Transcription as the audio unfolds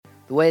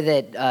The way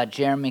that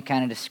Jeremy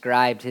kind of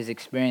described his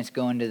experience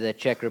going to the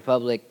Czech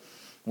Republic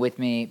with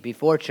me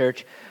before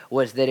church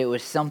was that it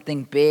was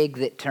something big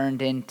that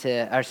turned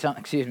into,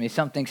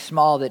 something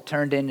small that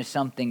turned into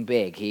something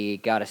big. He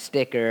got a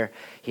sticker,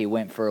 he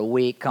went for a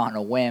week on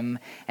a whim,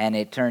 and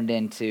it turned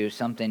into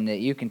something that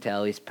you can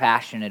tell he's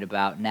passionate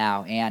about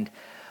now. And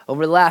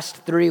over the last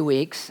 3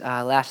 weeks,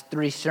 last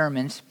 3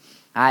 sermons,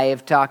 I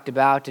have talked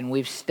about and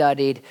we've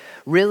studied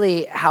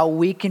really how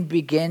we can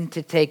begin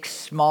to take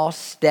small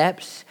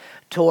steps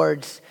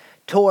towards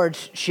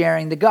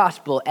sharing the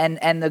gospel.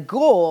 And the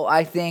goal,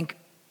 I think,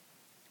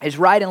 is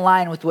right in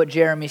line with what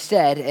Jeremy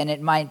said, and it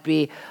might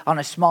be on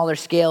a smaller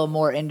scale, a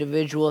more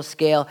individual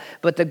scale.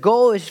 But the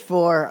goal is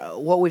for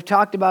what we've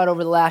talked about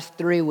over the last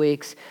 3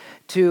 weeks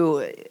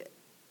to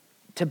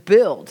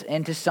build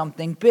into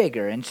something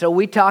bigger. And so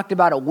we talked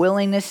about a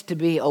willingness to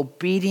be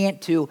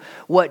obedient to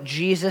what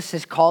Jesus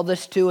has called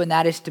us to, and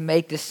that is to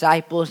make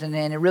disciples. And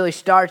then it really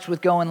starts with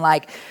going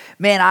like,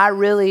 man, I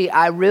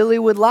really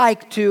would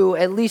like to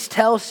at least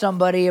tell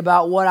somebody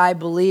about what I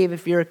believe.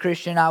 If you're a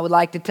Christian, I would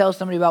like to tell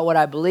somebody about what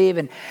I believe.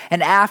 And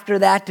after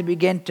that, to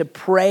begin to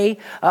pray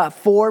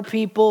for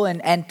people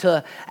and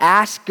to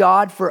ask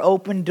God for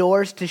open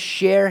doors to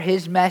share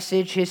his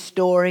message, his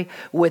story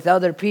with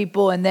other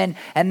people. And then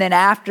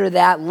after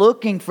that,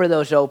 looking for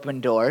those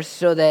open doors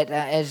so that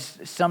as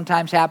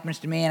sometimes happens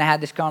to me, and I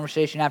had this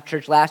conversation after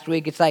church last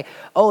week, it's like,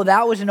 oh,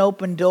 that was an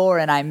open door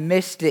and I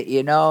missed it,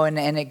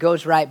 and it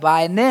goes right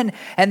by. And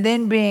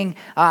then being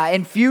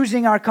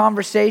infusing our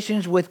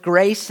conversations with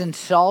grace and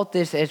salt,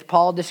 as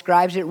Paul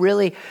describes it,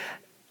 really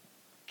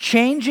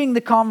changing the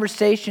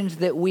conversations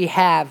that we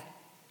have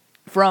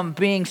from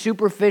being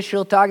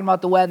superficial, talking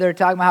about the weather,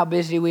 talking about how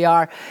busy we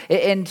are,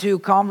 into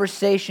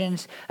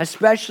conversations,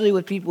 especially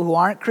with people who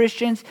aren't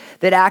Christians,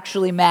 that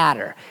actually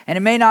matter. And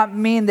it may not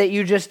mean that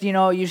you just,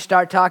 you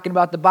start talking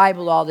about the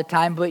Bible all the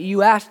time, but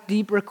you ask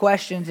deeper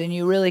questions and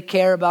you really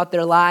care about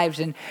their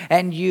lives,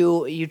 and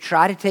you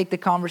try to take the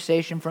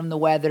conversation from the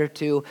weather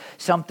to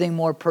something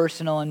more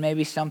personal and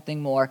maybe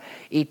something more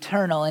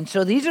eternal. And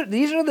so these are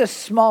the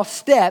small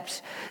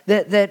steps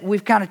that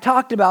we've kind of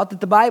talked about,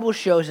 that the Bible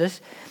shows us,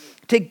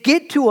 to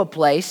get to a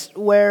place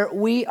where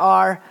we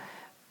are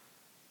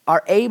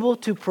able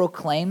to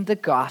proclaim the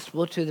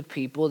gospel to the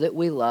people that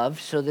we love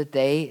so that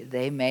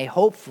they may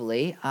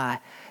hopefully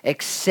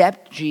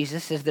accept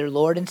Jesus as their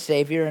Lord and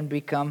Savior and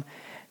become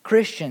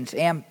Christians.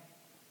 And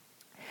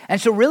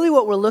so really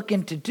what we're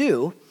looking to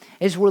do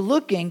is we're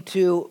looking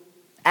to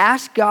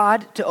ask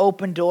God to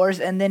open doors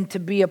and then to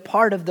be a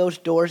part of those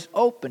doors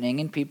opening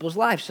in people's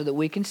lives so that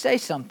we can say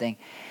something.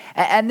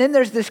 And then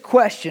there's this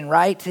question,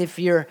 right? If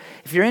you're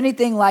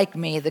anything like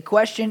me, the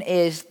question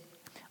is,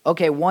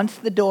 okay, once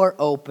the door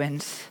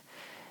opens,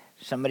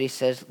 somebody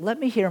says, let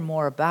me hear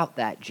more about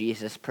that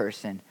Jesus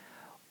person.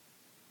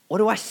 What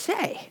do I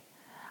say?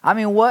 I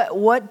mean,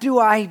 what do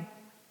I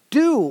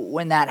do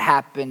when that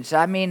happens?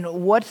 I mean,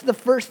 what's the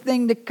first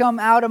thing to come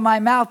out of my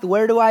mouth?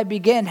 Where do I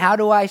begin? How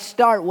do I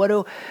start?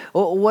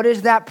 What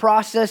is that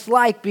process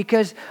like?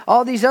 Because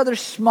all these other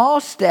small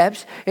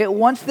steps,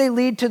 once they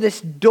lead to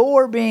this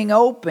door being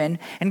open,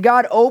 and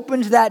God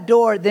opens that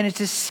door, then it's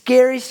a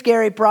scary,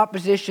 scary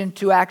proposition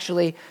to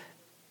actually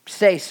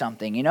say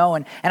something,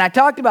 And I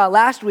talked about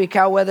last week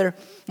how whether,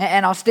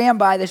 and I'll stand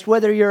by this,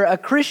 whether you're a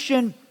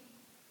Christian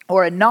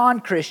or a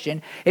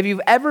non-Christian, if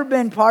you've ever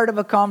been part of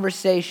a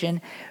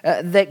conversation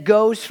that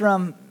goes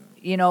from,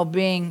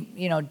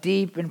 being,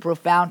 deep and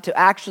profound to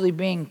actually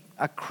being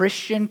a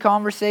Christian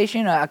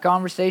conversation, a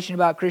conversation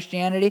about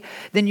Christianity,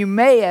 then you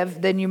may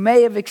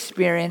have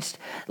experienced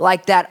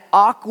like that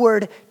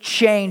awkward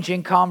change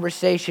in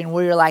conversation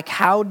where you're like,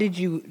 how did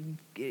you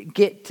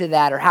get to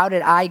that, or how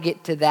did I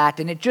get to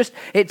that? And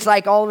it's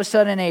like all of a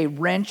sudden a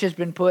wrench has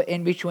been put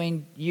in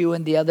between you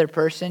and the other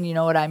person, you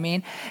know what I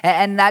mean?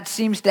 And that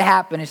seems to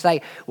happen. It's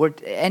like,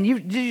 you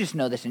just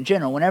know this in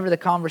general, whenever the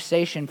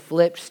conversation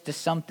flips to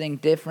something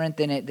different,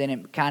 then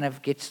it kind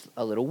of gets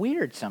a little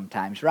weird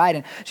sometimes, right?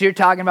 And so you're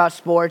talking about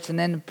sports, and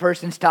then the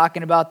person's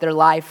talking about their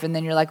life, and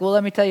then you're like, well,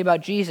 let me tell you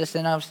about Jesus.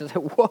 And I was like,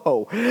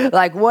 whoa,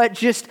 like what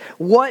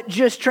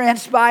just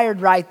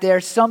transpired right there?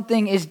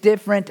 Something is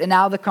different, and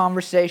now the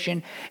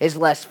conversation is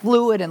less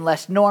fluid and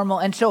less normal.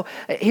 And so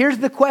here's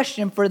the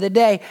question for the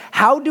day.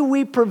 How do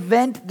we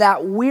prevent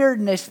that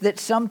weirdness that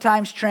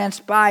sometimes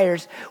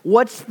transpires?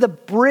 What's the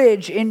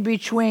bridge in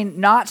between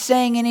not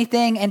saying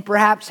anything and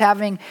perhaps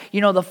having,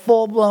 the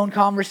full-blown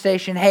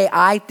conversation? Hey,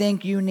 I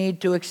think you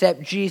need to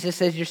accept Jesus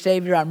as your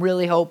Savior. I'm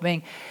really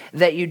hoping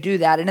that you do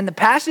that. And in the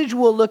passage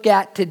we'll look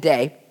at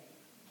today,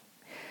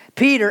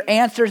 Peter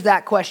answers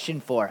that question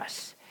for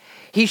us.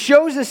 He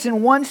shows us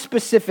in one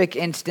specific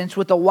instance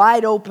with a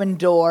wide open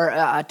door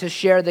to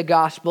share the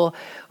gospel,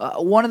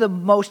 one of the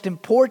most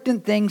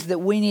important things that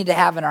we need to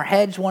have in our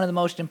heads, one of the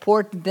most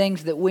important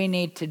things that we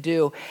need to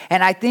do.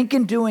 And I think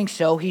in doing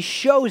so, he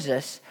shows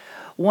us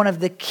one of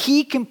the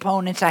key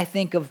components, I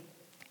think, of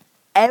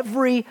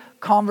every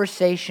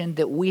conversation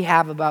that we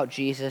have about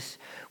Jesus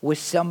with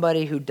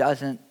somebody who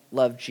doesn't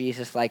love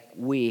Jesus like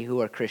we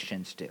who are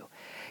Christians do.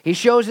 He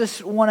shows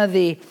us one of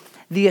the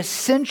the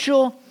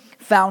essential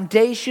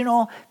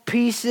foundational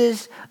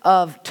pieces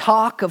of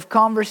talk, of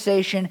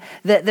conversation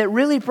that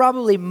really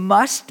probably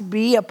must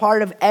be a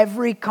part of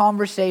every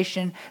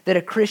conversation that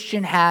a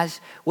Christian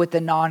has with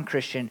a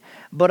non-Christian.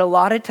 But a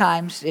lot of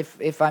times,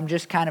 if I'm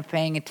just kind of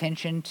paying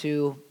attention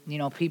to,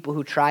 people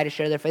who try to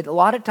share their faith, a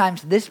lot of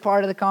times this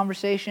part of the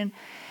conversation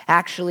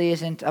actually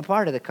isn't a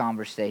part of the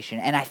conversation.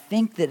 And I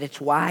think that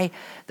it's why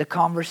the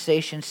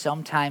conversation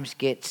sometimes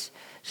gets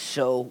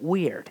so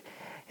weird.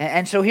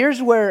 And so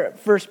here's where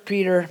 1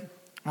 Peter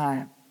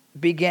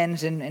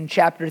begins in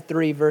chapter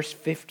 3, verse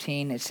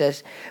 15. It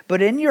says,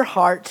 "But in your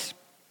hearts,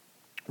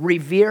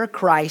 revere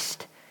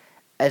Christ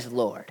as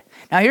Lord."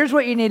 Now here's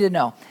what you need to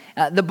know.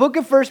 The book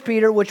of 1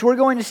 Peter, which we're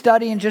going to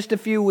study in just a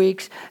few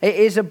weeks,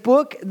 is a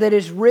book that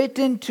is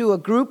written to a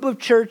group of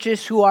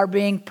churches who are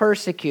being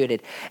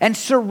persecuted. And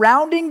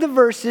surrounding the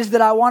verses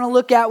that I want to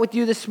look at with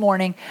you this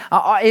morning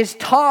is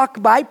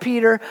talk by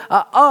Peter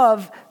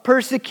of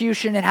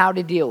persecution and how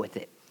to deal with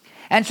it.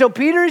 And so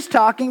Peter is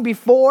talking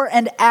before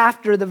and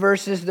after the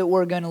verses that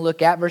we're going to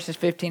look at, verses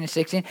 15 and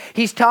 16.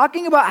 He's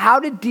talking about how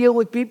to deal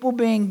with people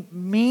being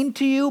mean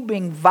to you,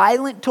 being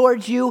violent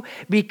towards you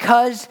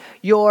because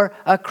you're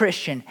a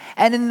Christian.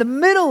 And in the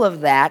middle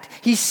of that,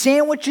 he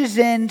sandwiches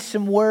in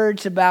some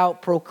words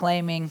about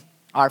proclaiming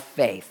our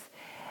faith.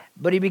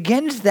 But he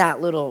begins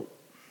that little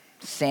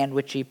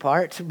sandwichy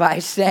part by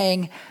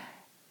saying,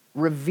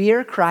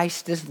 revere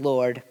Christ as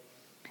Lord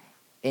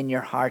in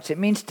your hearts. It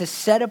means to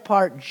set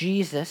apart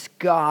Jesus,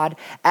 God,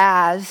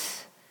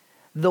 as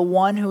the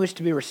one who is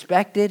to be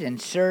respected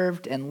and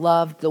served and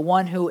loved, the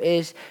one who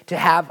is to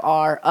have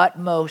our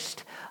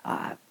utmost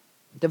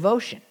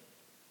devotion.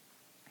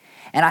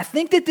 And I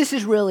think that this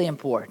is really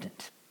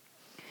important,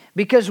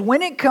 because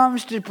when it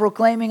comes to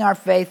proclaiming our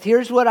faith,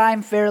 here's what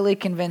I'm fairly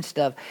convinced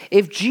of.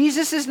 If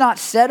Jesus is not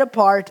set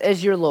apart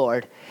as your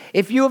Lord,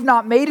 if you have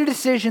not made a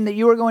decision that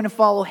you are going to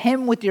follow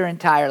him with your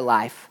entire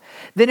life,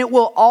 then it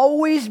will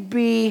always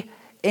be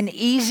an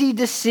easy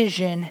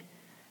decision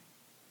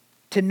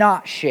to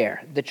not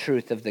share the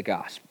truth of the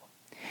gospel.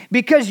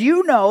 Because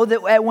you know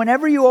that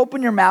whenever you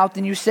open your mouth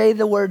and you say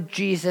the word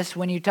Jesus,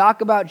 when you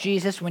talk about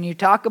Jesus, when you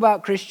talk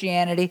about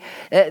Christianity,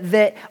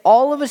 that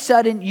all of a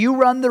sudden you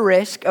run the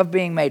risk of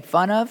being made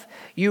fun of,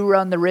 you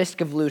run the risk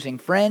of losing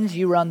friends,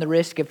 you run the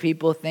risk of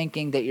people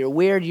thinking that you're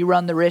weird, you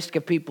run the risk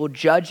of people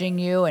judging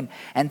you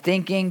and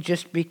thinking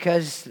just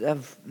because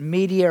of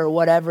media or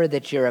whatever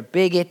that you're a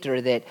bigot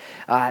or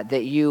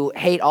that you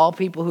hate all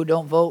people who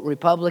don't vote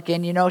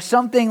Republican,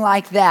 something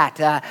like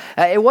that.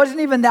 It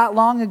wasn't even that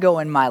long ago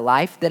in my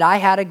life that I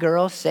had a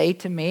girl say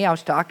to me, I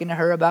was talking to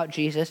her about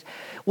Jesus,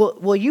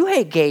 well, you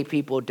hate gay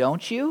people,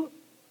 don't you?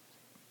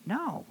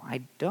 No,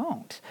 I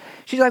don't.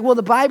 She's like, well,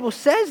 the Bible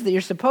says that you're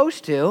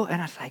supposed to.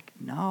 And I was like,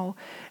 no,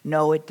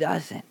 it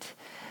doesn't.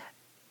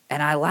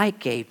 And I like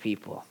gay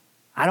people.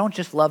 I don't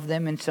just love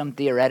them in some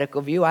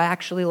theoretical view. I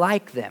actually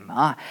like them.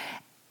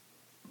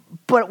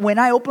 But when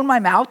I opened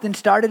my mouth and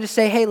started to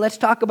say, hey, let's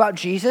talk about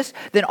Jesus,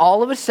 then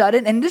all of a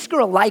sudden, and this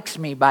girl likes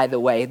me, by the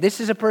way. This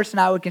is a person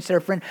I would consider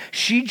a friend.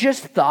 She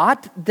just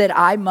thought that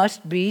I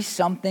must be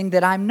something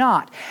that I'm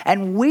not.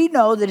 And we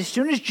know that as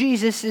soon as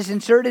Jesus is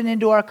inserted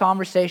into our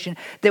conversation,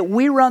 that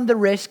we run the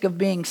risk of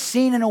being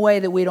seen in a way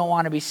that we don't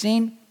want to be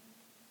seen,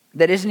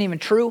 that isn't even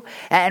true.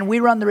 And we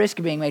run the risk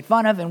of being made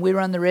fun of, and we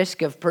run the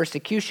risk of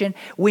persecution.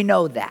 We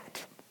know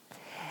that.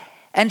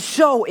 And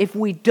so if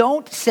we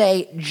don't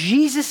say,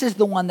 Jesus is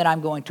the one that I'm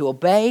going to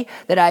obey,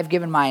 that I've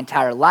given my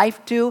entire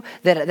life to,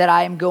 that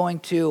I am going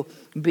to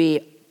be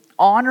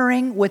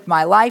honoring with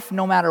my life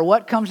no matter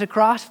what comes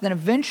across, then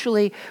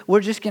eventually we're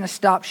just going to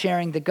stop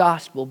sharing the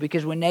gospel,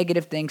 because when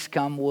negative things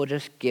come, we'll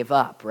just give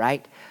up,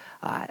 right?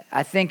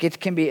 I think it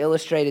can be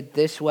illustrated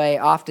this way.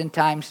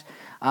 Oftentimes,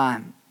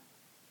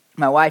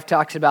 my wife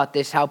talks about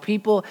this, how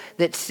people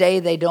that say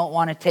they don't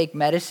want to take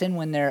medicine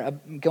when they're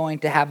going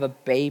to have a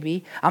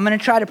baby. I'm going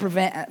to try to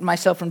prevent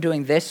myself from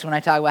doing this when I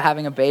talk about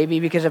having a baby,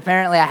 because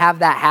apparently I have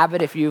that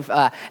habit. If you've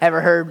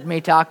ever heard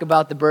me talk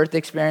about the birth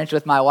experience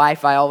with my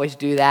wife, I always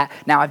do that.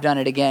 Now I've done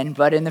it again,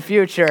 but in the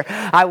future,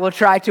 I will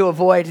try to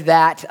avoid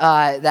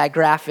that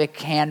graphic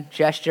hand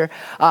gesture.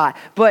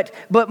 But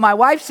my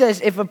wife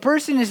says if a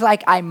person is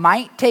like, I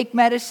might take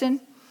medicine,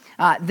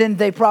 then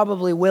they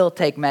probably will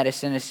take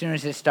medicine as soon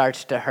as it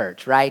starts to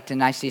hurt, right?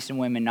 And I see some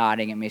women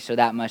nodding at me, so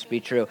that must be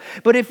true.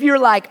 But if you're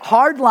like,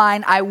 hard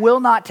line, I will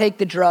not take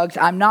the drugs,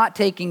 I'm not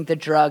taking the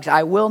drugs,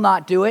 I will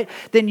not do it,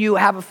 then you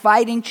have a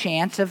fighting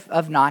chance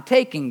of not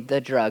taking the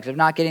drugs, of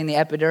not getting the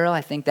epidural. I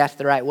think that's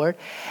the right word.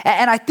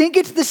 And I think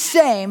it's the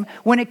same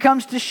when it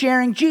comes to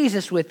sharing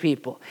Jesus with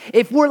people.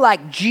 If we're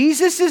like,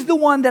 Jesus is the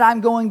one that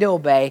I'm going to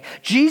obey,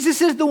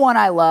 Jesus is the one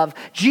I love,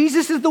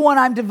 Jesus is the one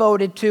I'm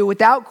devoted to,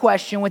 without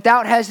question,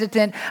 without hesitation,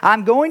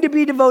 I'm going to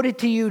be devoted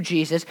to you,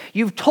 Jesus.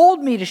 You've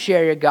told me to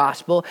share your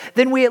gospel.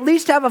 Then we at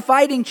least have a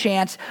fighting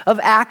chance of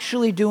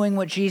actually doing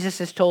what Jesus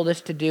has told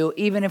us to do,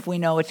 even if we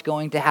know it's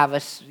going to have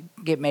us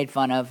get made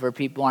fun of or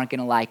people aren't going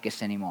to like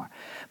us anymore.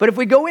 But if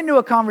we go into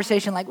a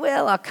conversation like,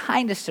 well, I'll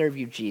kind of serve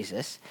you,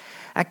 Jesus,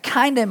 I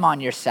kind of am on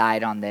your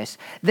side on this,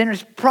 then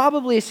there's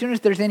probably, as soon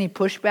as there's any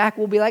pushback,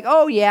 we'll be like,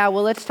 oh yeah,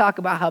 well, let's talk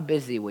about how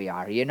busy we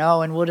are,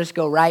 and we'll just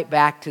go right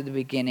back to the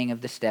beginning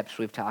of the steps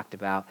we've talked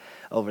about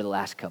over the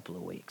last couple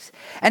of weeks.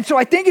 And so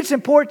I think it's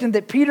important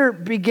that Peter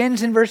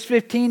begins in verse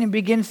 15 and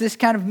begins this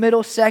kind of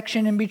middle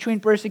section in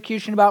between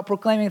persecution about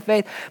proclaiming the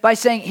faith by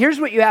saying, here's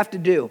what you have to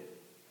do.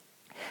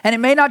 And it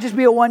may not just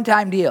be a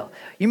one-time deal.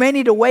 You may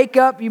need to wake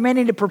up. You may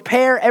need to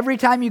prepare every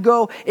time you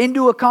go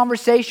into a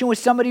conversation with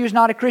somebody who's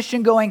not a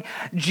Christian going,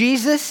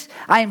 Jesus,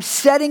 I am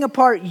setting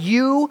apart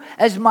you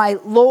as my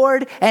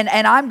Lord, and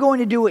I'm going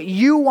to do what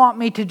you want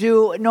me to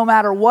do no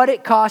matter what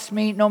it costs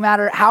me, no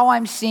matter how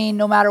I'm seen,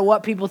 no matter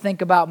what people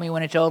think about me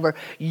when it's over.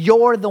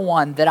 You're the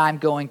one that I'm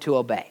going to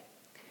obey.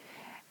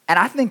 And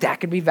I think that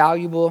could be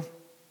valuable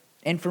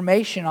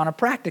information on a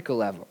practical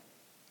level.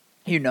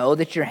 You know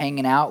that you're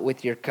hanging out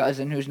with your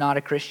cousin who's not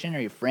a Christian or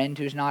your friend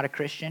who's not a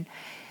Christian,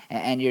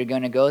 and you're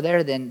going to go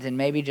there, then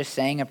maybe just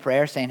saying a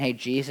prayer saying, hey,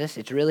 Jesus,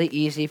 it's really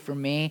easy for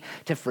me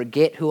to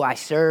forget who I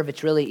serve.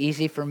 It's really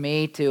easy for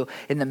me to,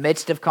 in the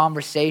midst of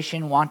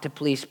conversation, want to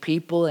please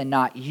people and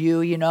not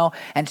you,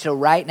 And so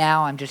right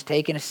now, I'm just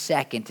taking a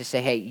second to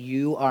say, hey,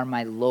 you are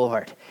my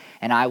Lord,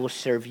 and I will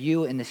serve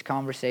you in this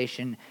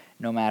conversation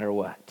no matter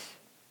what.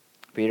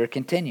 Peter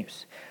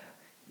continues.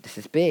 This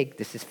is big,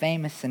 this is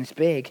famous, and it's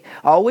big.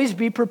 Always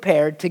be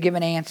prepared to give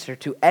an answer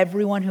to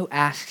everyone who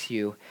asks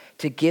you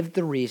to give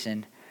the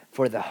reason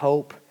for the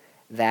hope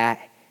that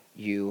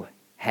you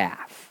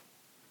have.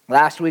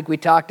 Last week we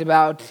talked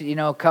about,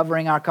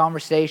 covering our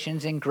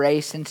conversations in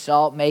grace and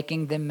salt,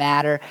 making them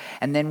matter.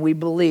 And then we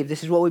believe,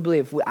 this is what we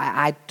believe.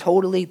 I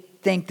totally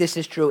think this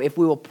is true. If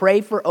we will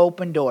pray for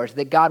open doors,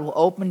 that God will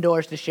open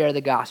doors to share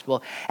the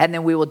gospel, and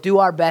then we will do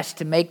our best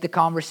to make the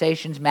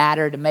conversations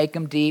matter, to make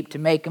them deep, to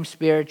make them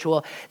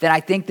spiritual, then I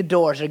think the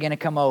doors are going to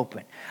come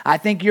open. I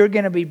think you're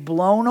going to be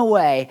blown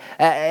away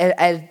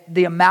at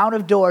the amount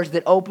of doors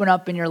that open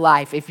up in your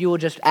life if you will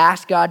just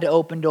ask God to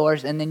open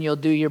doors, and then you'll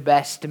do your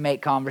best to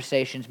make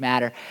conversations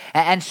matter.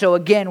 And so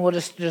again, we'll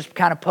just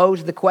kind of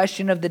pose the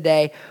question of the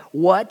day: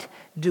 what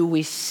do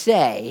we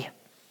say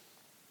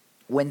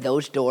when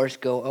those doors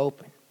go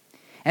open?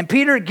 And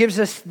Peter gives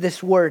us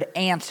this word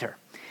answer,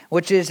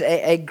 which is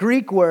a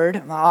Greek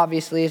word,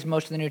 obviously, as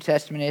most of the New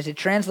Testament is. It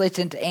translates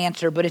into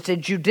answer, but it's a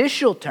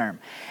judicial term.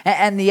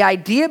 And the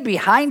idea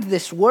behind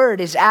this word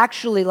is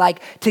actually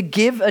like to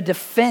give a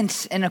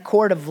defense in a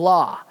court of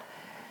law.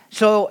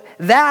 So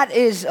that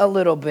is a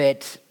little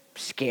bit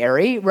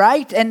scary,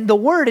 right? And the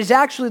word is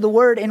actually the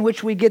word in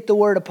which we get the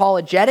word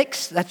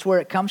apologetics. That's where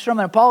it comes from.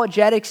 And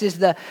apologetics is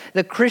the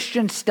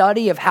Christian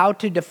study of how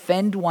to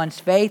defend one's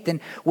faith.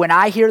 And when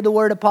I hear the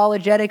word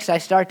apologetics, I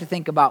start to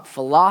think about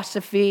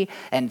philosophy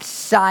and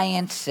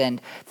science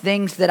and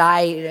things that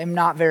I am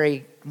not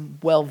very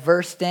well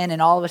versed in.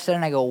 And all of a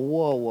sudden I go,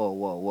 whoa, whoa,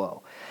 whoa,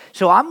 whoa.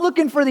 So I'm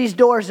looking for these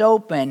doors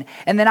open,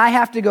 and then I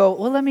have to go,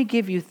 well, let me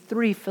give you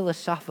 3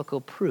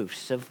 philosophical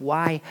proofs of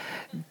why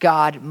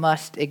God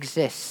must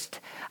exist.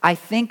 I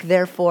think,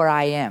 therefore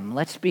I am.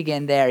 Let's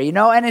begin there,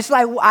 And it's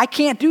like, I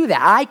can't do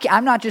that.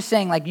 I'm not just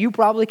saying like, you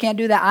probably can't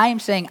do that. I am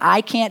saying I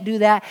can't do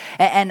that.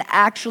 And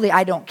actually,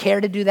 I don't care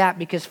to do that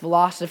because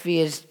philosophy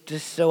is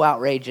just so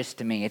outrageous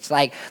to me. It's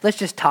like, let's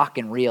just talk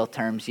in real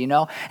terms,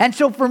 And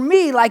so for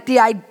me, like the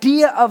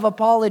idea of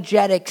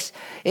apologetics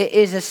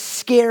is a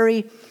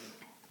scary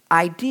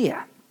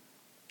idea.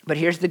 But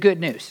here's the good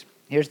news.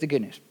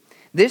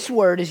 This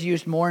word is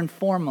used more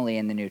informally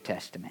in the New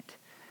Testament,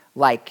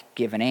 like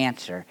give an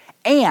answer.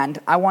 And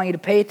I want you to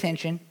pay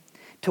attention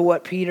to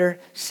what Peter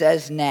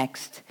says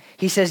next.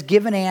 He says,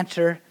 give an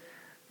answer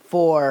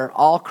for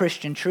all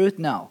Christian truth?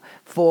 No.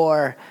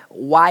 For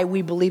why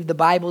we believe the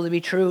Bible to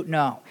be true?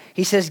 No.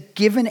 He says,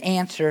 give an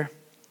answer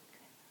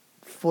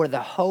for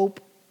the hope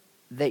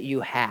that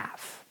you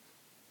have.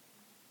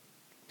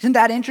 Isn't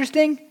that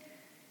interesting?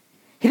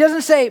 He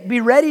doesn't say,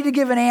 be ready to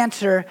give an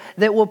answer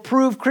that will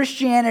prove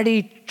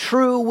Christianity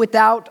true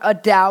without a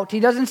doubt. He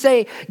doesn't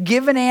say,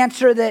 give an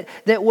answer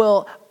that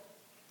will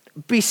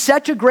be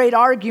such a great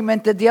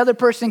argument that the other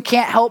person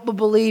can't help but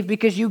believe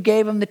because you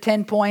gave them the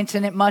 10 points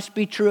and it must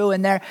be true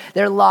and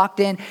they're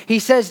locked in. He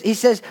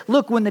says,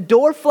 look, when the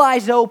door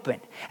flies open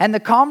and the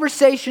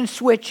conversation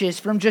switches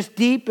from just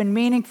deep and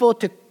meaningful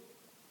to,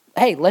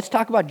 hey, let's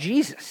talk about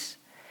Jesus,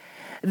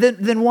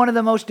 then one of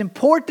the most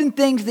important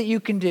things that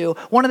you can do,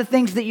 one of the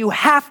things that you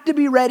have to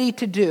be ready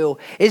to do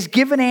is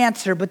give an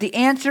answer, but the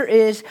answer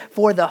is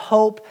for the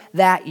hope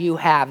that you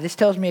have. This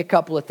tells me a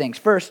couple of things.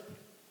 First,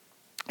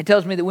 it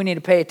tells me that we need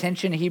to pay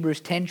attention to Hebrews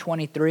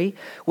 10:23,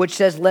 which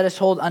says, let us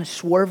hold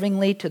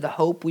unswervingly to the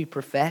hope we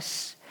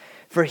profess,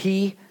 for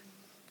he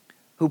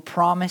who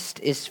promised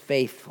is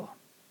faithful.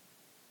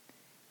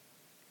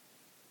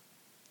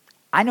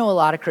 I know a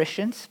lot of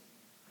Christians,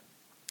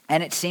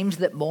 and it seems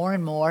that more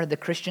and more the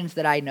Christians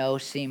that I know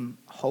seem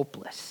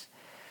hopeless.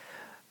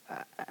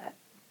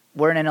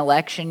 We're in an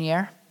election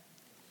year.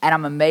 And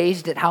I'm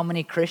amazed at how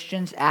many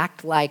Christians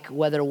act like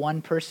whether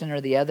one person or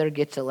the other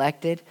gets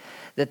elected,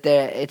 that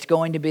it's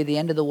going to be the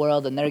end of the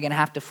world and they're going to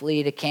have to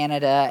flee to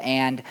Canada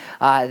and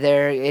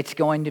it's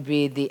going to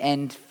be the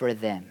end for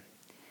them.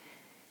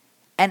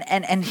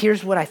 And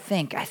here's what I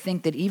think. I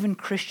think that even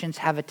Christians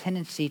have a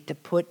tendency to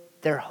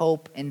put their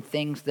hope in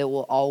things that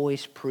will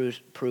always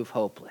prove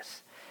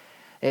hopeless.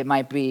 It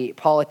might be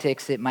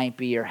politics, it might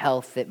be your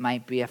health, it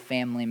might be a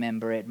family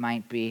member, it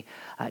might be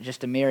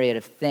just a myriad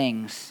of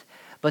things.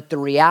 But the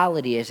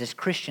reality is, as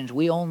Christians,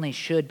 we only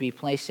should be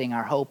placing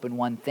our hope in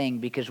one thing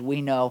because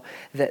we know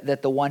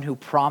that the one who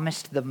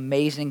promised the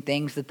amazing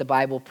things that the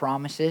Bible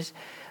promises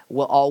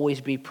will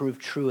always be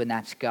proved true, and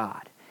that's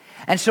God.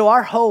 And so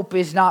our hope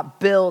is not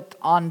built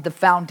on the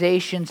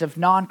foundations of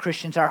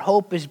non-Christians. Our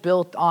hope is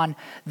built on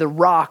the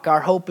rock. Our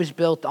hope is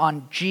built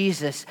on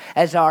Jesus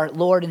as our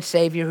Lord and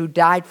Savior who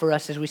died for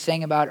us, as we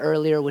sang about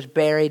earlier, was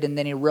buried, and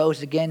then he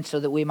rose again so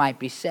that we might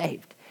be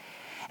saved.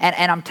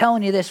 And I'm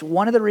telling you this,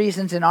 one of the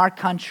reasons in our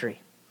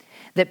country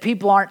that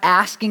people aren't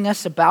asking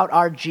us about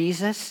our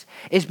Jesus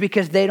is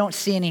because they don't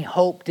see any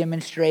hope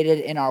demonstrated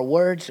in our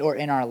words or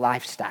in our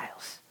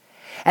lifestyles.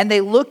 And they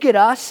look at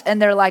us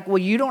and they're like, well,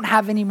 you don't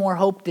have any more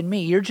hope than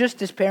me. You're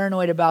just as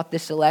paranoid about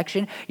this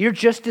election. You're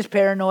just as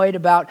paranoid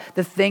about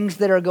the things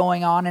that are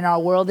going on in our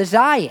world as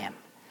I am.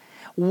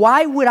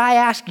 Why would I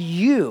ask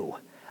you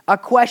a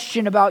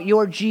question about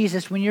your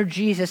Jesus when your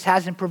Jesus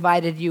hasn't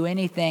provided you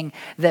anything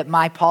that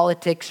my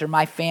politics or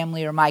my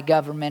family or my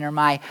government or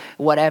my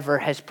whatever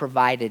has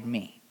provided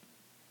me?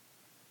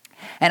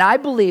 And I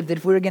believe that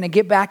if we were going to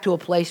get back to a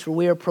place where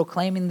we are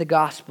proclaiming the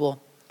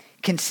gospel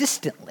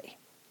consistently,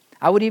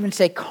 I would even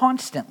say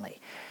constantly,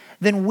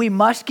 then we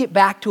must get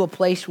back to a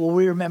place where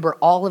we remember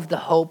all of the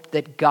hope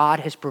that God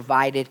has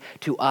provided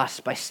to us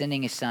by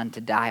sending his son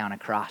to die on a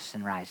cross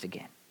and rise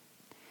again.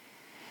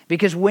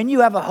 Because when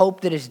you have a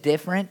hope that is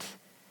different,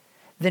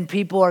 then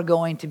people are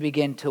going to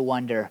begin to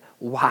wonder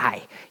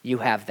why you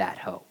have that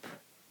hope.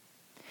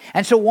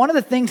 And so one of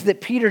the things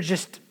that Peter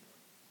just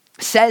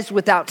says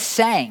without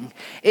saying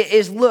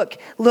is, look.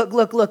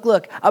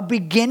 A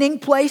beginning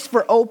place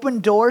for open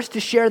doors to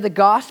share the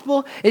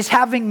gospel is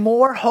having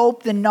more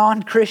hope than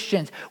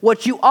non-Christians.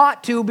 What you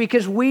ought to,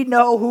 because we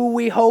know who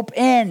we hope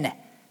in.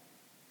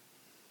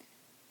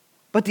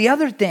 But the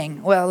other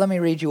thing, well, let me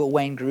read you what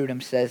Wayne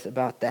Grudem says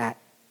about that.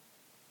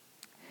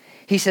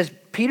 He says,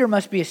 Peter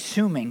must be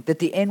assuming that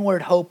the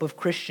inward hope of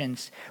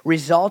Christians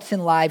results in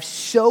lives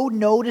so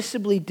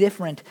noticeably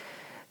different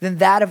than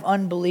that of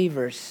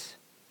unbelievers,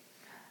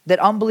 that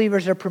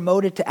unbelievers are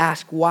promoted to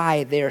ask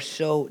why they are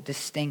so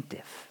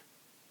distinctive.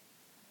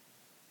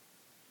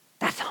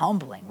 That's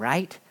humbling,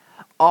 right?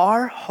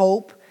 Our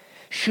hope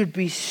should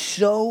be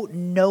so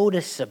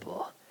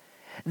noticeable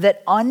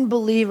that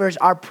unbelievers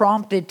are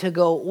prompted to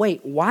go,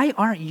 wait, why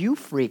aren't you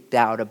freaked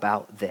out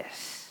about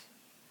this?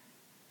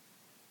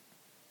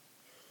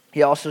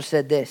 He also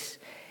said this,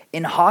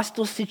 in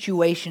hostile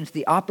situations,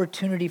 the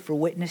opportunity for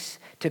witness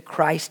to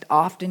Christ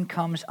often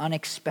comes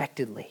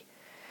unexpectedly.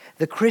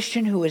 The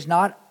Christian who is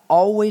not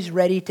always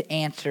ready to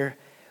answer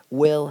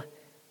will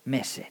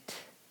miss it.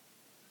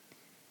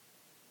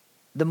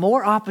 The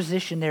more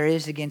opposition there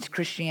is against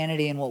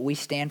Christianity and what we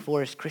stand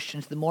for as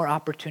Christians, the more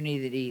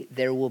opportunity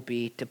there will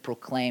be to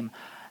proclaim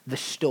the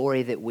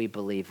story that we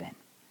believe in.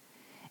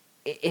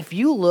 If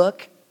you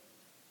look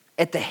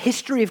at the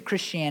history of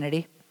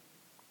Christianity,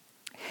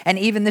 and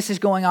even this is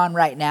going on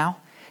right now,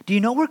 do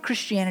you know where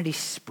Christianity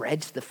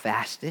spreads the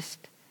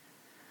fastest?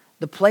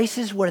 The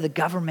places where the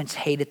governments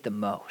hate it the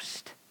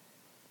most.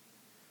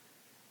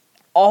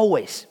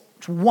 Always.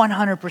 It's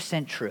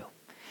 100% true.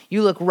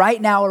 You look right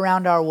now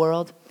around our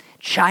world,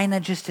 China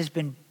just has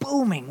been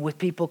booming with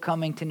people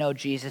coming to know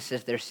Jesus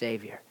as their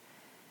Savior.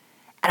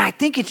 And I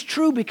think it's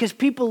true because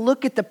people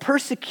look at the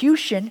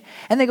persecution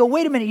and they go,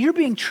 wait a minute, you're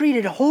being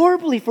treated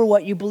horribly for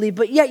what you believe,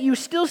 but yet you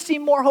still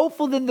seem more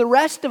hopeful than the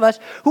rest of us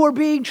who are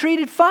being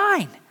treated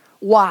fine.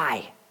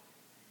 Why?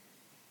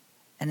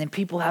 And then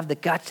people have the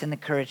guts and the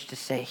courage to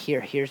say,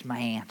 here's my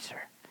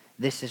answer.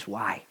 This is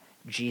why.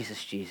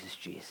 Jesus, Jesus,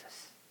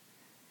 Jesus.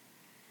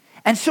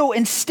 And so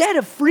instead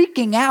of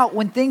freaking out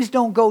when things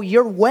don't go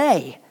your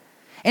way,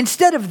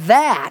 instead of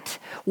that,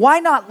 why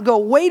not go,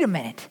 wait a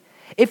minute.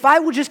 If I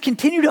will just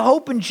continue to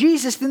hope in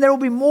Jesus, then there will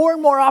be more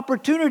and more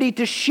opportunity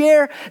to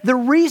share the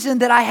reason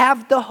that I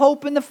have the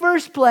hope in the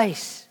first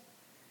place.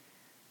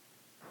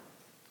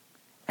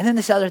 And then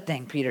this other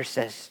thing Peter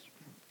says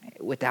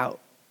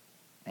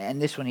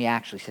and this one he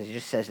actually says, he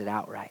just says it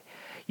outright.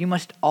 You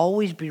must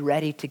always be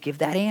ready to give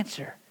that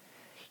answer.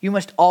 You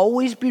must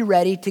always be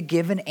ready to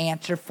give an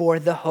answer for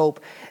the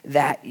hope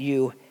that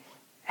you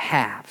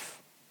have.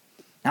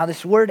 Now,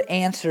 this word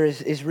answer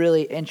is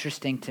really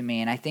interesting to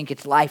me, and I think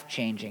it's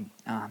life-changing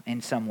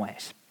in some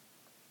ways.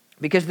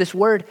 Because this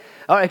word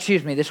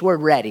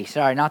ready,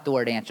 sorry, not the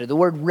word answer. The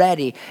word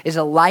ready is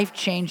a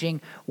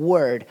life-changing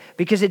word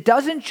because it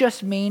doesn't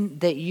just mean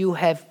that you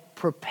have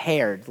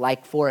prepared,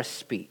 like for a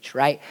speech,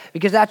 right?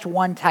 Because that's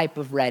one type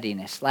of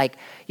readiness. Like,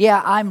 yeah,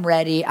 I'm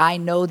ready. I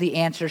know the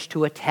answers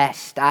to a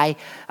test. I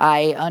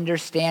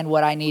understand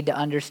what I need to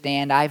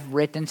understand. I've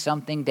written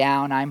something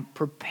down. I'm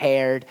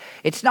prepared.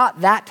 It's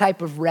not that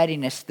type of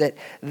readiness that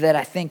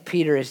I think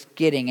Peter is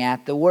getting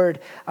at. The word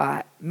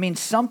means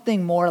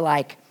something more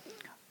like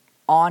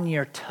on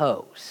your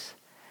toes.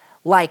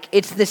 Like,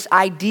 it's this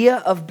idea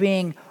of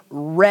being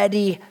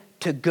ready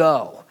to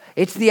go.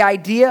 It's the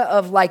idea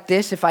of like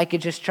this, if I could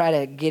just try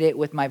to get it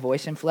with my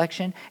voice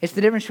inflection. It's the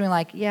difference between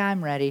like, yeah,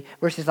 I'm ready,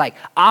 versus like,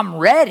 I'm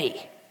ready.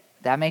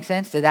 That makes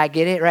sense? Did I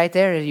get it right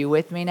there? Are you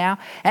with me now?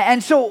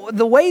 And so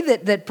the way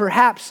that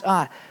perhaps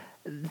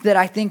that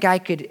I think I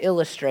could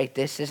illustrate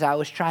this is I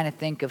was trying to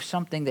think of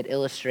something that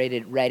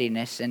illustrated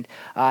readiness, and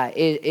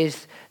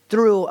is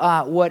through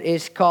what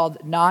is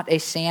called not a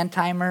sand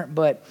timer,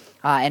 but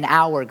an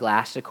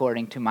hourglass,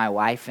 according to my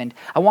wife. And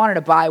I wanted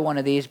to buy one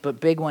of these, but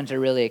big ones are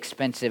really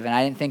expensive, and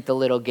I didn't think the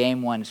little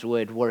game ones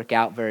would work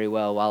out very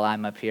well while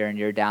I'm up here and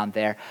you're down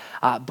there.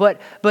 But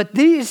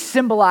these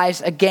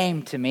symbolize a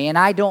game to me, and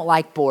I don't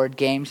like board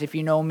games. If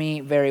you know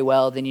me very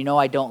well, then you know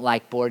I don't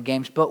like board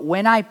games. But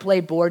when I play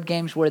board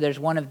games where there's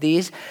one of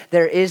these,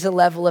 there is a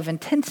level of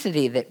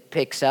intensity that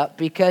picks up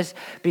because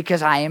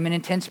I am an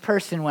intense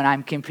person when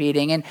I'm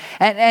competing.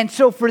 And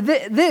so for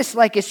this,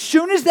 like as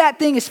soon as that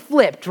thing is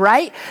flipped,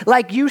 right?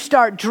 Like you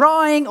start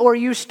drawing or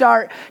you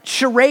start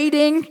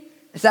charading.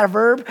 Is that a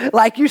verb?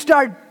 Like you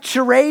start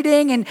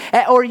charading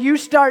or you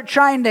start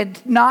trying to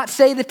not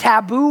say the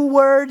taboo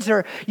words,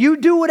 or you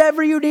do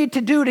whatever you need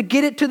to do to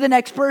get it to the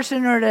next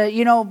person, or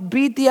to,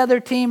 beat the other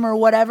team or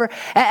whatever.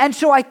 And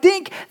so I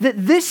think that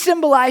this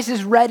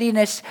symbolizes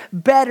readiness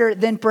better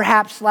than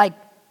perhaps like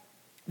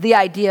the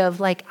idea of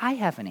like, I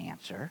have an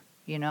answer,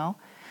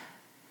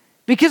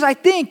 Because I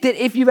think that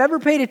if you've ever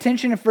paid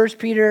attention to 1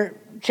 Peter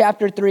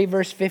chapter 3,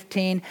 verse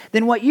 15,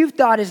 then what you've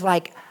thought is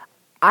like,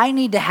 I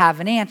need to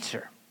have an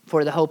answer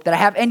for the hope that I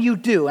have. And you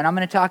do. And I'm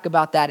going to talk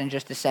about that in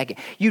just a second.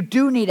 You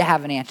do need to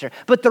have an answer.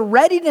 But the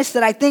readiness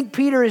that I think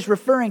Peter is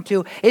referring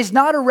to is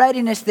not a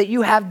readiness that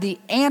you have the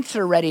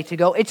answer ready to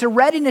go. It's a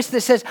readiness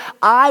that says,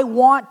 I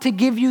want to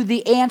give you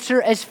the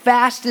answer as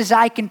fast as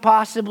I can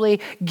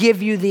possibly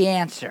give you the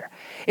answer.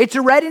 It's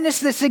a readiness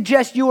that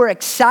suggests you are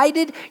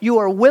excited, you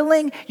are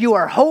willing, you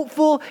are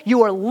hopeful,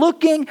 you are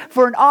looking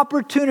for an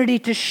opportunity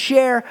to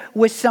share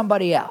with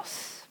somebody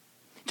else.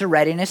 It's a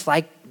readiness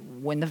like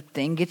when the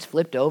thing gets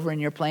flipped over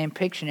and you're playing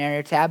Pictionary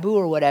or Taboo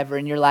or whatever,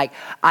 and you're like,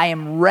 I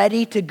am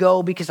ready to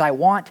go because I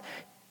want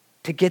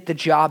to get the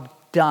job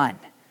done.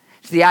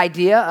 It's the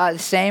idea, the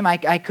same.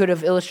 I could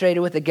have illustrated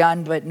with a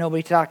gun, but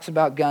nobody talks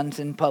about guns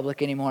in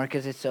public anymore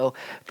because it's so,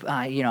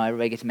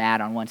 everybody gets mad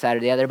on one side or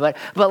the other. But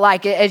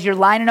like as you're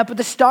lining up at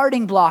the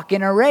starting block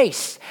in a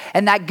race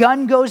and that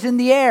gun goes in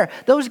the air,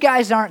 those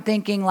guys aren't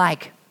thinking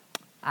like,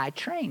 I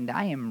trained,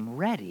 I am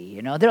ready.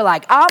 They're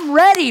like, I'm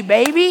ready,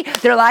 baby.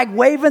 They're like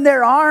waving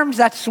their arms.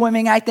 That's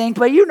swimming, I think.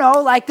 But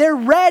like they're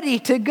ready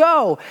to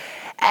go.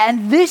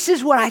 And this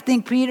is what I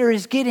think Peter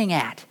is getting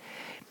at.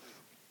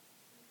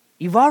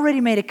 You've already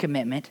made a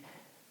commitment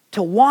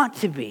to want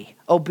to be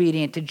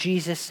obedient to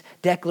Jesus'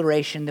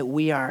 declaration that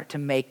we are to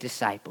make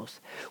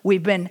disciples.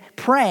 We've been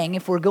praying,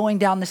 if we're going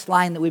down this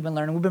line that we've been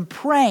learning, we've been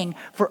praying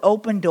for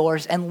open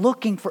doors and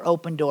looking for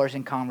open doors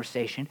in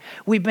conversation.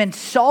 We've been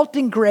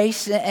salting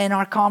grace in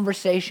our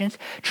conversations,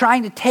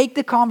 trying to take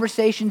the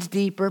conversations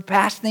deeper,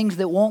 past things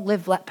that won't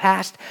live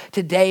past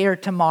today or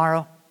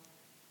tomorrow.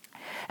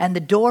 And the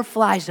door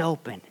flies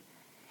open,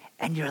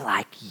 and you're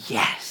like,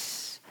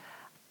 yes,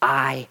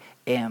 I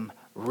am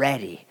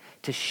ready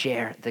to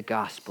share the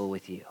gospel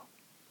with you.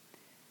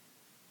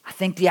 I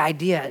think the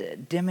idea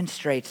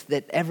demonstrates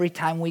that every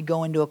time we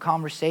go into a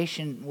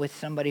conversation with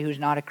somebody who's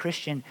not a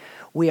Christian,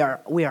 we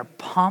are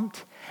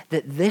pumped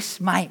that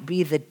this might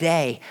be the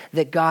day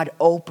that God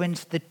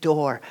opens the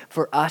door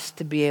for us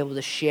to be able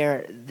to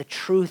share the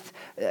truth,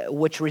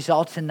 which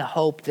results in the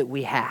hope that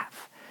we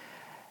have.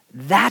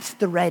 That's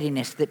the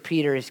readiness that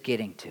Peter is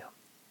getting to.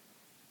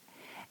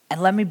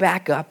 And let me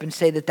back up and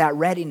say that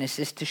readiness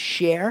is to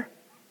share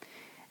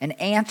an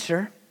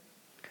answer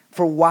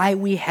for why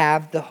we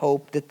have the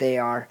hope that they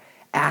are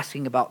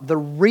asking about, the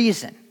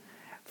reason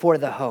for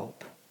the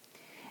hope.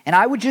 And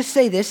I would just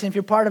say this, and if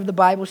you're part of the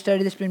Bible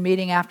study that's been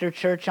meeting after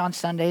church on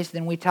Sundays,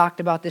 then we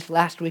talked about this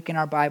last week in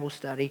our Bible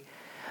study.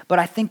 But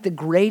I think the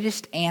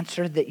greatest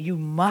answer that you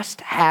must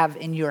have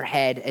in your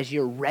head as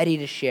you're ready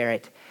to share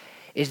it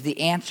is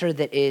the answer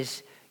that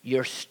is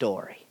your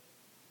story.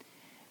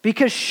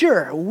 Because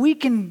sure, we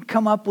can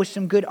come up with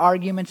some good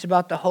arguments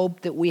about the hope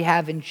that we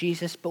have in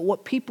Jesus, but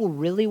what people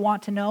really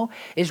want to know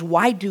is,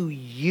 why do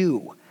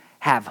you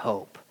have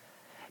hope?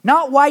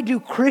 Not why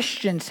do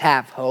Christians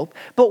have hope,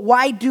 but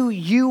why do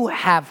you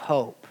have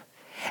hope?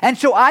 And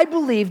so I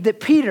believe that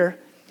Peter,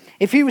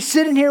 if he was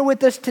sitting here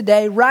with us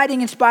today,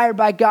 writing inspired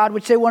by God,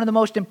 would say one of the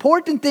most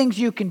important things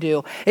you can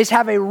do is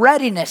have a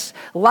readiness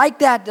like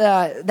that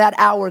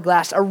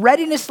hourglass, a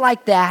readiness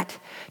like that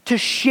to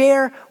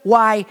share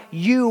why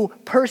you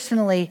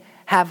personally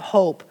have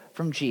hope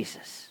from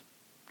Jesus.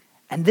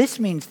 And this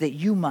means that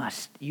you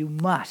must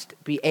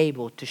be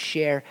able to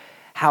share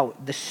how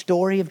the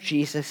story of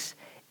Jesus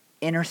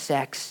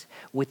intersects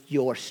with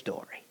your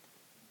story.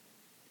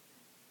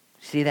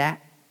 See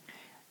that?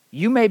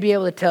 You may be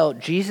able to tell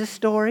Jesus'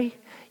 story.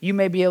 You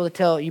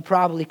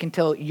probably can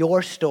tell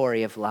your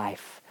story of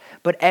life.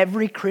 But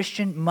every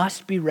Christian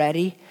must be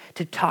ready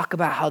to talk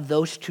about how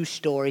those two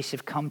stories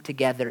have come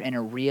together in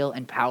a real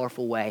and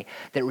powerful way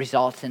that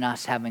results in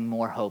us having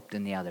more hope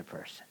than the other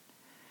person.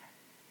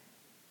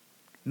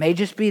 May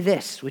just be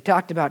this. We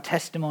talked about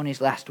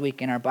testimonies last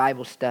week in our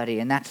Bible study,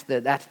 and that's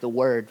the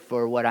word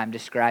for what I'm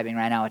describing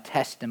right now, a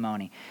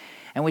testimony.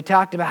 And we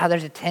talked about how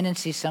there's a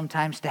tendency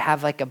sometimes to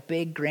have like a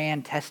big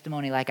grand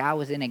testimony, like I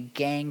was in a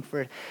gang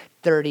for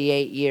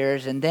 38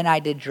 years, and then I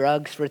did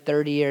drugs for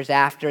 30 years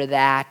after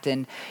that,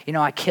 and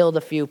I killed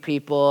a few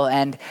people,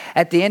 and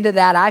at the end of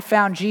that I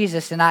found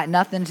Jesus, and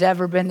nothing's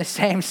ever been the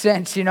same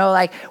since.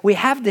 Like we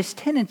have this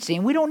tendency,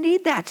 and we don't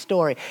need that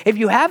story. If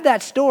you have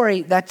that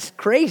story, that's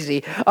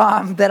crazy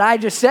that I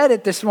just said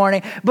it this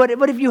morning. But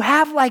if you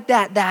have like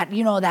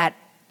that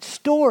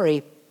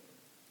story,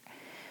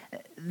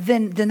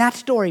 then that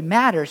story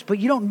matters, but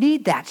you don't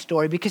need that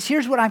story, because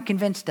here's what I'm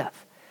convinced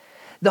of.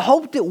 The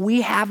hope that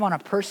we have on a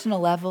personal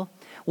level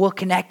will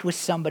connect with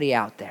somebody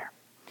out there.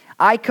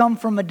 I come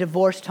from a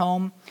divorced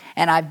home,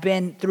 and I've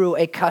been through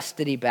a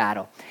custody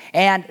battle.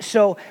 And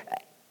so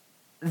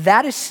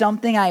that is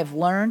something I have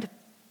learned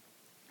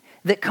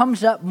that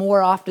comes up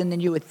more often than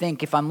you would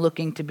think if I'm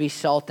looking to be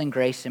salt and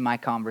grace in my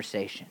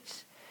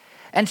conversations.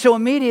 And so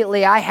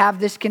immediately I have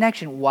this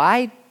connection.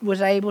 Why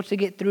was I able to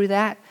get through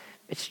that?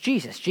 It's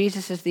Jesus.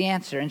 Jesus is the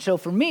answer. And so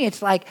for me,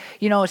 it's like,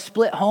 a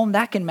split home,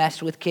 that can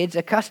mess with kids.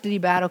 A custody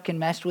battle can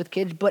mess with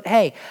kids. But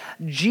hey,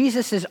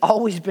 Jesus has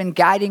always been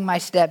guiding my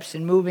steps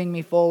and moving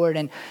me forward.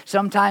 And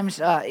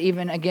sometimes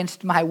even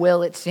against my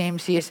will, it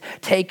seems he has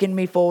taken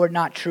me forward.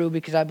 Not true,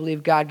 because I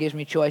believe God gives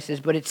me choices.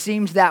 But it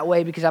seems that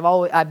way because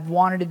I've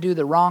wanted to do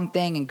the wrong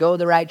thing and go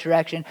the right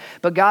direction.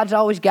 But God's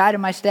always guided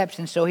my steps.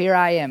 And so here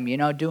I am,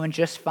 doing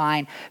just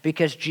fine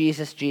because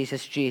Jesus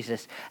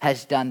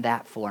has done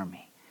that for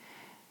me.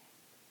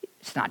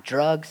 It's not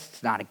drugs,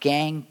 it's not a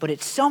gang, but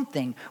it's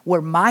something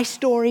where my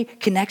story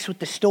connects with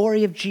the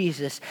story of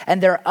Jesus,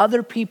 and there are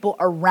other people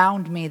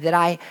around me that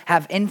I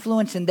have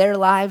influence in their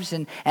lives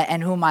and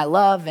whom I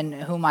love and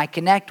whom I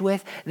connect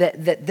with,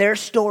 that their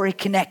story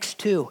connects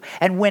too.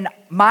 And when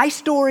my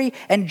story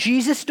and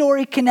Jesus'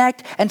 story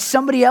connect and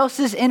somebody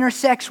else's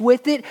intersects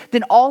with it,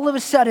 then all of a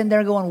sudden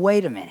they're going,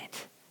 wait a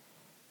minute.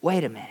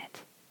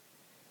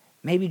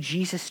 Maybe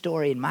Jesus'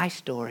 story and my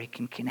story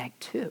can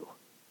connect too.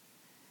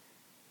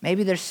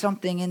 Maybe there's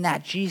something in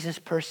that Jesus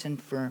person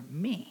for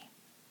me.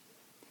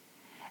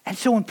 And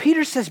so when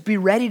Peter says be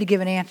ready to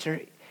give an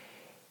answer,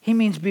 he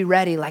means be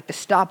ready, like the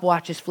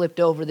stopwatch is flipped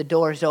over, the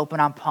door is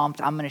open, I'm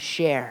pumped, I'm going to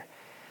share.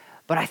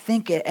 But I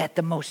think at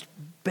the most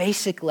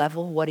basic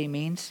level, what he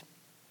means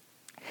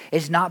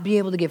is not be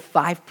able to give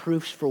 5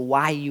 proofs for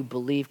why you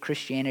believe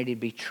Christianity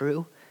to be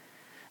true.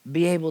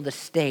 Be able to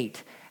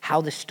state how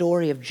the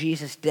story of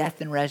Jesus'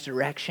 death and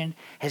resurrection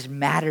has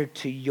mattered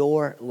to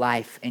your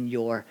life and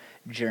your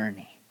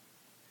journey.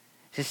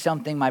 This is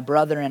something my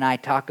brother and I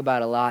talk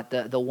about a lot.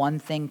 The one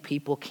thing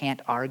people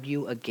can't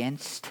argue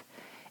against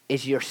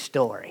is your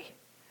story.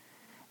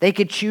 They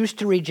could choose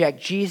to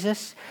reject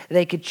Jesus.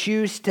 They could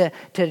choose to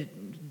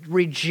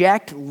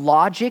reject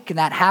logic, and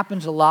that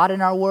happens a lot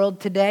in our world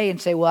today, and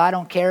say, well, I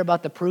don't care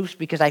about the proofs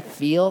because I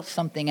feel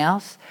something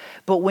else.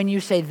 But when you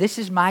say, this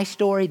is my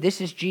story, this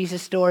is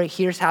Jesus' story,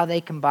 here's how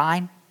they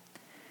combine,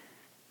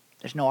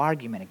 there's no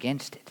argument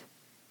against it.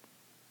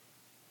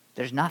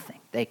 There's nothing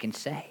they can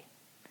say.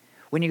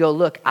 When you go,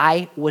 look,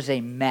 I was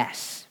a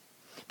mess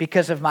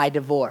because of my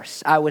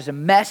divorce. I was a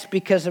mess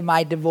because of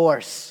my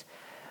divorce.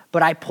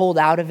 But I pulled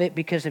out of it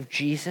because of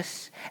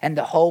Jesus and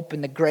the hope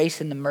and the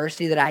grace and the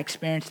mercy that I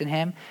experienced in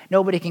him.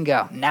 Nobody can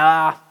go,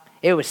 nah,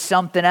 it was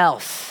something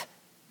else.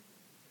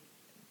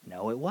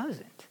 No, it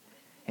wasn't.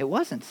 It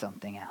wasn't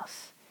something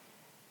else.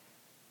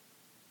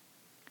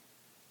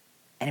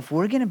 And if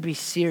we're going to be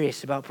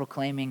serious about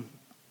proclaiming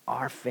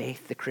our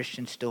faith, the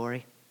Christian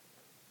story,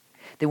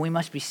 then we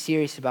must be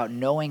serious about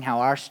knowing how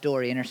our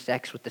story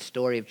intersects with the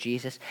story of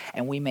Jesus,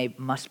 and we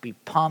must be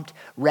pumped,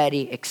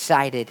 ready,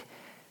 excited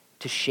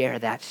to share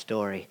that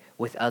story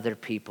with other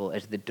people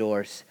as the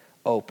doors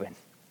open.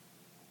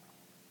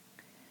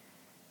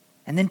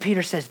 And then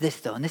Peter says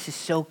this, though, and this is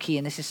so key,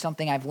 and this is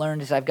something I've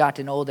learned as I've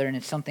gotten older, and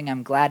it's something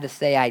I'm glad to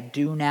say I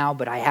do now,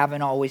 but I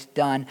haven't always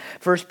done.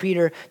 1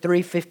 Peter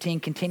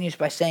 3:15 continues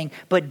by saying,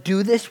 but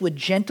do this with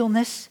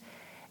gentleness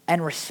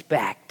and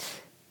respect.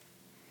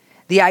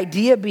 The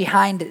idea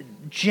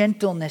behind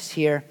gentleness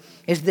here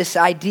is this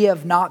idea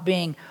of not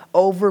being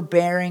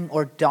overbearing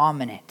or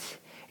dominant.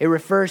 It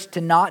refers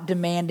to not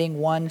demanding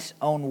one's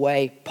own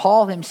way.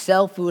 Paul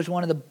himself, who was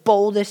one of the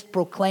boldest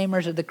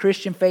proclaimers of the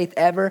Christian faith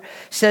ever,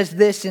 says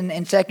this in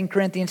 2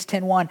 Corinthians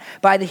 10:1,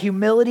 by the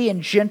humility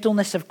and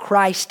gentleness of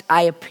Christ,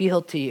 I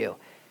appeal to you.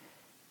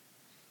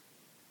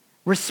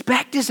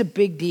 Respect is a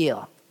big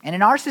deal. And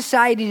in our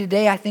society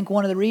today, I think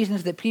one of the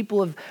reasons that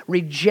people have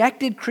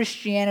rejected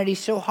Christianity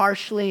so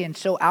harshly and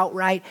so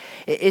outright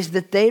is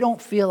that they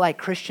don't feel like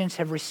Christians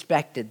have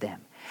respected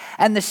them.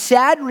 And the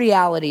sad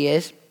reality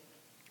is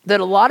that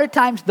a lot of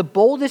times the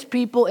boldest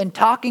people in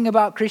talking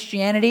about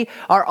Christianity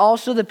are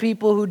also the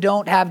people who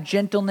don't have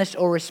gentleness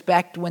or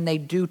respect when they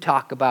do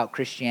talk about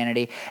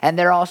Christianity. And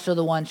they're also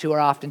the ones who are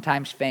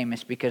oftentimes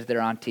famous because they're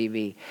on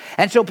TV.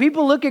 And so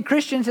people look at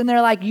Christians and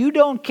they're like, you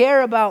don't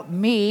care about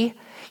me.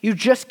 You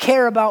just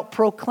care about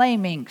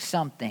proclaiming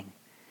something.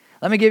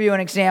 Let me give you an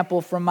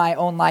example from my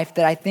own life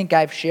that I think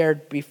I've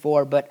shared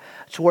before, but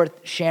it's worth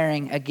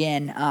sharing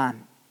again.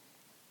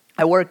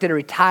 I worked at a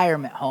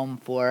retirement home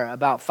for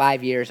about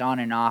 5 years on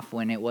and off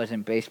when it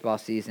wasn't baseball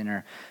season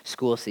or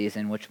school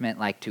season, which meant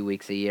like 2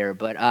 weeks a year.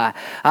 But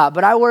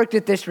I worked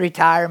at this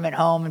retirement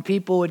home, and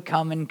people would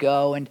come and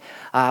go. And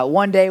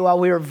one day while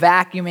we were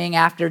vacuuming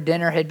after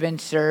dinner had been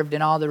served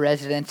and all the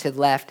residents had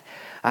left,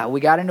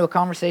 we got into a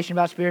conversation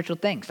about spiritual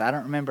things. I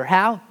don't remember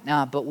how,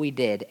 but we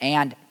did.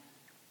 And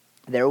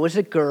there was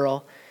a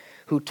girl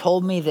who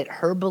told me that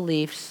her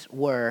beliefs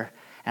were,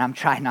 and I'm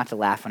trying not to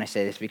laugh when I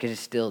say this because it's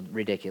still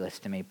ridiculous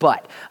to me,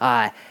 but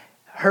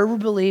her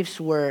beliefs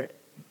were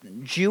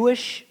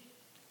Jewish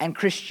and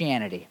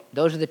Christianity.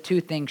 Those are the two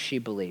things she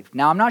believed.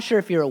 Now, I'm not sure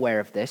if you're aware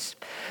of this,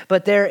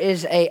 but there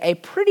is a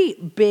pretty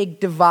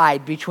big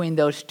divide between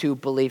those two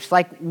beliefs.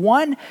 Like,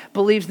 one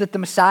believes that the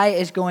Messiah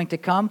is going to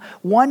come.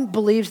 One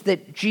believes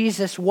that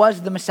Jesus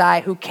was the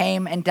Messiah who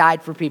came and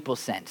died for people's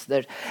sins.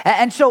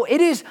 And so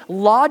it is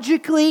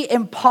logically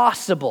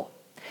impossible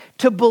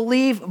to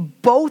believe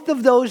both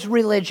of those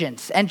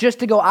religions and just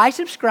to go, I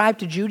subscribe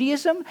to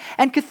Judaism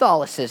and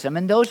Catholicism,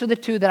 and those are the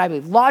two that I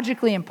believe.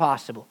 Logically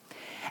impossible.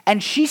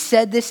 And she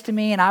said this to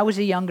me, and I was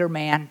a younger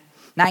man,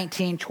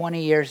 19,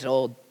 20 years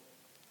old,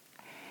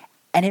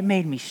 and it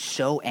made me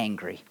so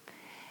angry.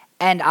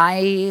 And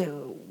I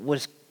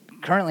was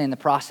currently in the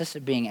process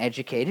of being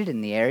educated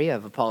in the area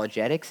of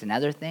apologetics and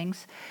other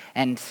things,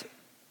 and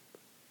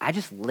I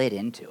just lit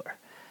into her.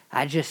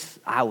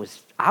 I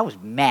was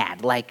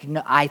mad. Like,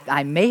 no,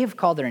 I may have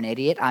called her an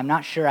idiot. I'm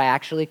not sure I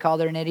actually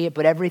called her an idiot,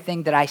 but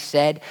everything that I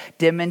said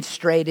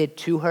demonstrated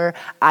to her,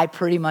 I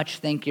pretty much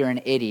think you're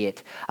an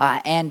idiot.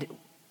 And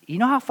you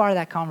know how far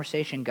that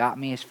conversation got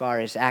me as far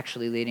as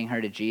actually leading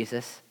her to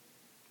Jesus?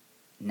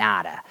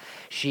 Nada.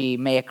 She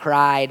may have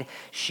cried.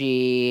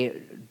 She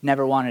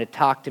never wanted to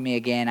talk to me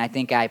again. I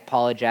think I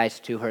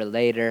apologized to her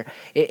later.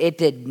 It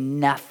did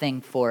nothing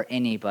for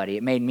anybody.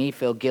 It made me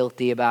feel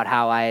guilty about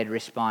how I had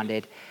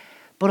responded.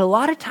 But a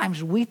lot of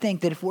times we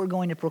think that if we're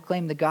going to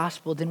proclaim the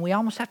gospel, then we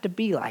almost have to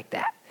be like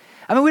that.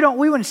 I mean,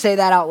 we wouldn't say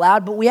that out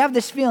loud, but we have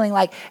this feeling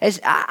like, as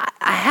I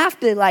have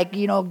to, like,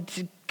 you know,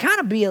 to kind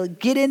of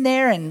get in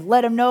there and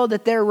let them know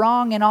that they're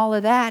wrong and all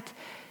of that.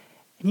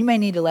 And you may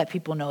need to let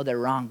people know they're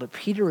wrong, but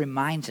Peter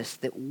reminds us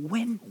that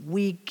when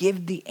we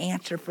give the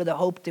answer for the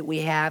hope that we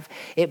have,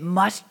 it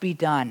must be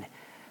done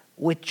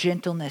with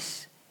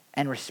gentleness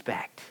and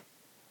respect.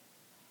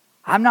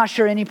 I'm not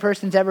sure any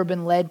person's ever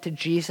been led to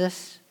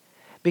Jesus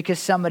because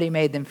somebody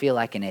made them feel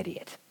like an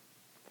idiot.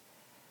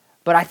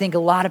 But I think a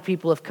lot of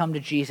people have come to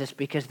Jesus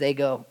because they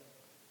go,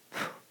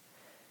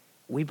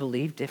 we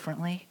believe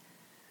differently,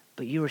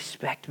 but you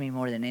respect me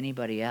more than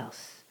anybody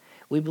else.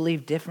 We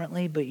believe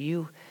differently, but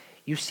you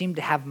seem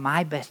to have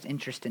my best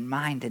interest in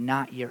mind and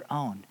not your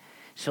own.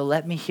 So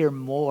let me hear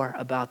more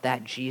about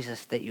that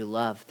Jesus that you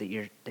love, that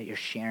you're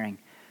sharing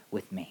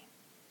with me.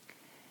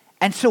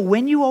 And so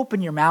when you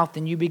open your mouth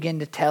and you begin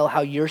to tell how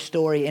your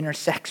story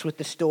intersects with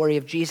the story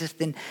of Jesus,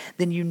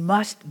 then you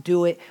must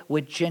do it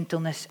with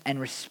gentleness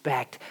and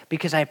respect,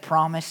 because I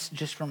promise,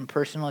 just from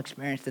personal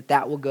experience,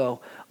 that will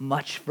go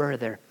much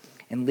further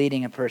in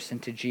leading a person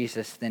to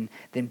Jesus than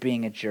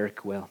being a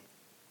jerk will.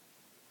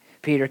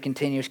 Peter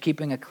continues,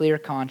 keeping a clear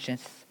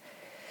conscience,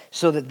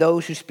 so that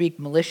those who speak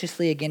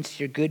maliciously against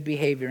your good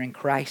behavior in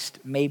Christ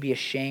may be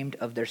ashamed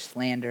of their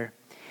slander.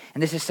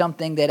 And this is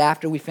something that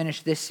after we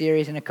finish this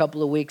series in a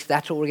couple of weeks,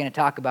 that's what we're going to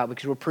talk about,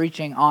 because we're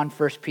preaching on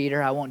 1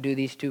 Peter. I won't do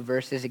these two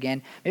verses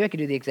again. Maybe I could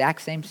do the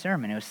exact same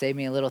sermon. It would save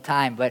me a little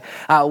time. But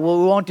we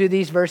won't do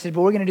these verses,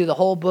 but we're going to do the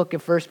whole book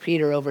of 1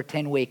 Peter over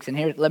 10 weeks. And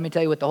here, let me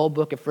tell you what the whole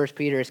book of 1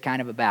 Peter is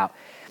kind of about.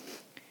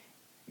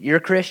 You're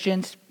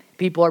Christians.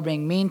 People are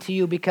being mean to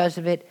you because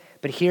of it.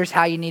 But here's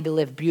how you need to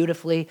live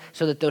beautifully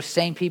so that those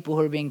same people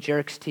who are being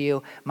jerks to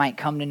you might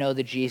come to know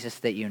the Jesus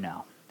that you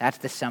know. That's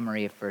the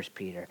summary of 1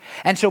 Peter.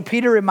 And so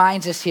Peter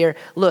reminds us here,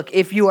 look,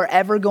 if you are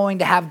ever going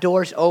to have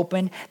doors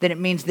open, then it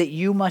means that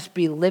you must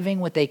be living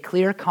with a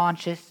clear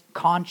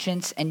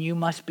conscience, and you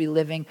must be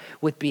living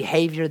with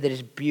behavior that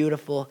is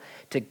beautiful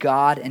to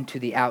God and to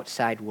the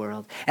outside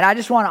world. And I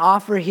just want to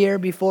offer here,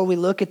 before we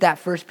look at that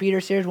 1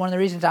 Peter series, one of the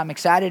reasons I'm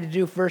excited to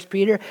do 1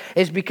 Peter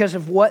is because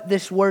of what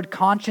this word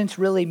conscience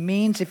really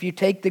means. If you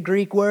take the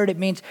Greek word, it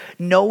means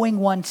knowing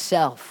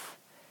oneself.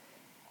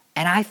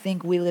 And I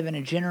think we live in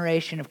a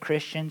generation of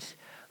Christians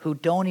who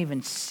don't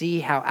even see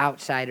how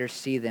outsiders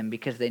see them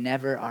because they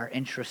never are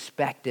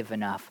introspective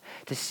enough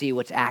to see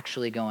what's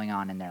actually going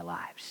on in their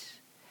lives.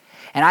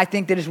 And I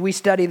think that as we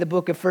study the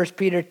book of 1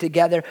 Peter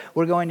together,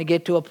 we're going to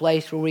get to a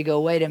place where we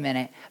go, wait a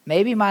minute,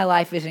 maybe my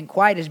life isn't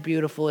quite as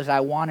beautiful as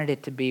I wanted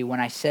it to be when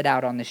I set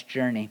out on this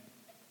journey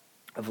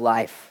of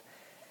life.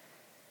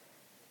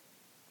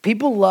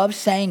 People love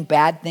saying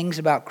bad things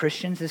about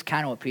Christians is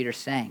kind of what Peter's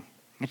saying.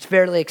 It's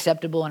fairly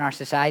acceptable in our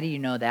society, you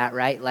know that,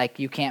 right? Like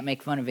you can't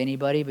make fun of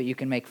anybody, but you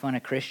can make fun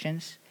of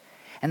Christians.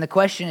 And the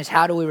question is,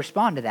 how do we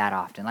respond to that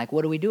often? Like,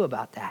 what do we do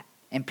about that?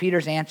 And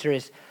Peter's answer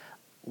is,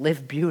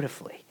 live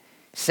beautifully.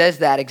 Says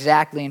that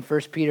exactly in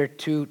 1 Peter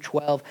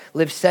 2:12.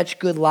 Live such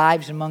good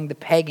lives among the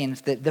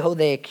pagans that though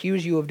they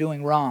accuse you of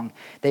doing wrong,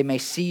 they may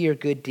see your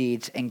good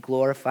deeds and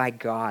glorify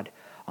God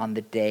on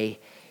the day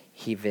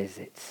he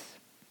visits.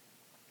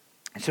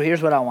 And so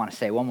here's what I want to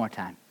say one more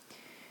time.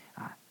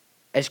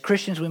 As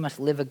Christians, we must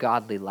live a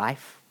godly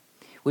life.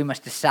 We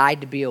must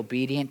decide to be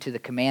obedient to the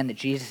command that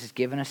Jesus has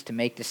given us to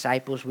make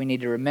disciples. We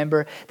need to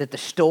remember that the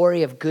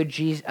story of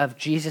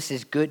Jesus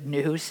is good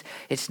news.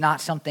 It's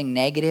not something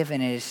negative,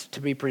 and it is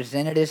to be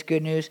presented as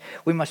good news.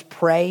 We must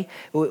pray.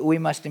 We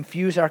must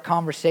infuse our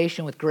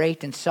conversation with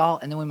grace and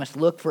salt, and then we must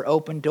look for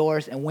open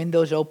doors. And when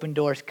those open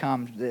doors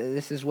come,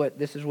 this is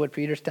what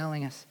Peter's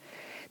telling us.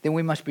 Then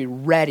we must be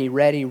ready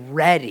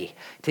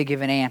to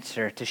give an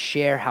answer, to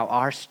share how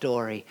our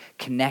story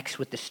connects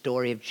with the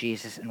story of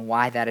Jesus and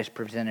why that has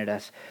presented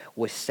us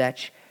with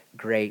such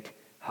great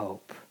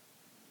hope.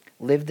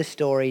 Live the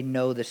story,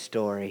 know the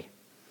story,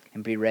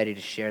 and be ready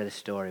to share the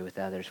story with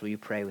others. Will you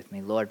pray with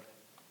me? Lord,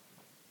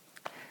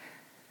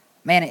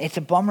 man, it's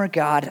a bummer,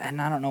 God,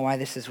 and I don't know why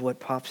this is what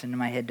pops into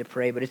my head to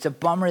pray, but it's a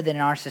bummer that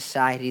in our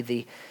society,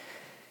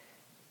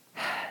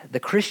 the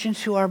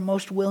Christians who are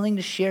most willing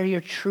to share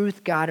your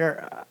truth, God,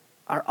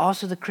 are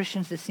also the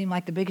Christians that seem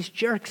like the biggest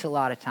jerks a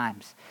lot of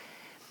times.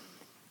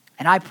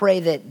 And I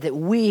pray that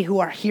we who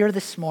are here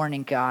this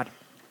morning, God,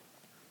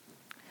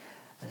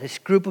 this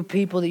group of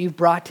people that you've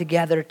brought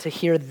together to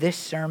hear this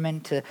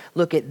sermon, to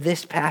look at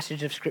this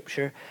passage of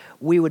Scripture,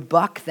 we would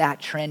buck that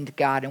trend,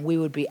 God, and we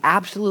would be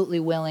absolutely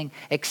willing,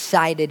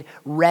 excited,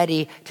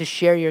 ready to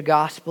share your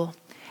gospel,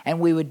 and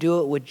we would do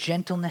it with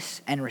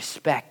gentleness and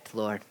respect,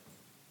 Lord.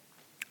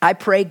 I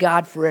pray,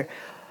 God, for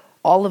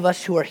all of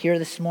us who are here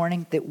this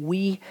morning, that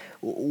we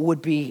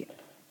would be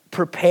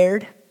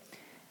prepared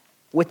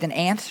with an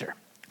answer.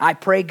 I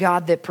pray,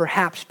 God, that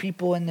perhaps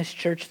people in this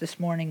church this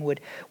morning would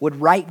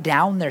write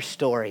down their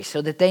story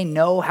so that they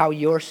know how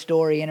your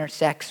story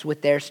intersects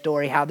with their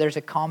story, how there's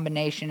a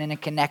combination and a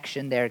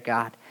connection there,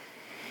 God.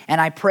 And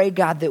I pray,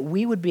 God, that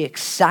we would be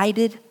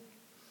excited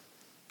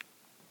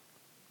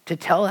to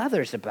tell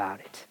others about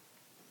it.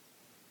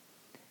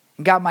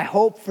 And God, my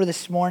hope for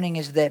this morning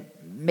is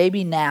that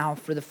maybe now,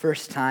 for the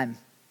first time,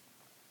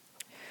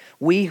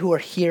 we who are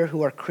here,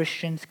 who are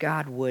Christians,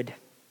 God, would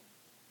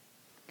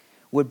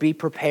be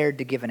prepared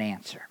to give an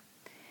answer.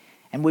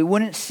 And we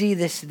wouldn't see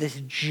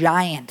this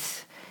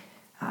giant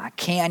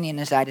canyon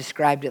as I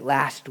described it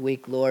last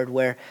week, Lord,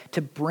 where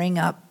to bring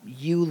up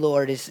you,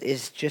 Lord,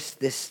 is just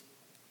this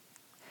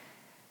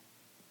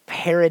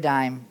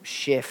paradigm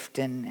shift,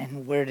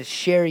 and where to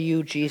share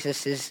you,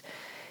 Jesus,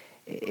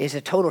 is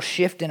a total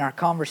shift in our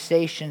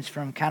conversations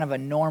from kind of a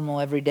normal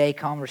everyday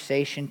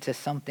conversation to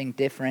something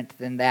different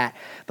than that.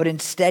 But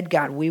instead,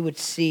 God, we would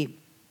see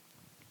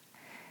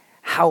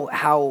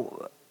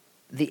how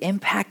the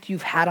impact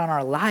you've had on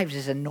our lives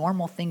is a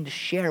normal thing to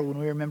share when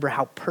we remember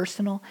how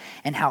personal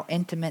and how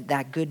intimate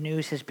that good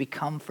news has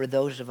become for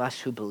those of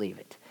us who believe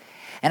it.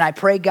 And I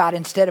pray, God,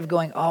 instead of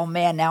going, oh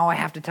man, now I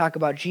have to talk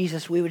about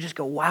Jesus, we would just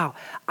go, wow,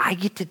 I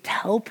get to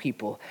tell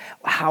people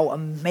how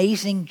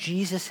amazing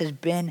Jesus has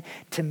been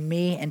to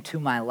me and to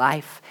my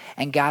life.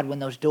 And God, when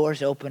those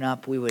doors open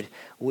up, we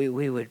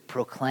would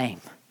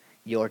proclaim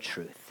your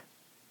truth.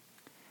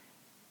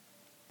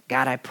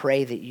 God, I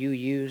pray that you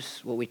use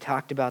what we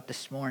talked about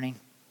this morning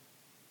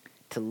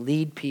to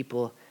lead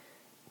people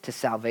to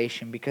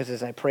salvation. Because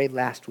as I prayed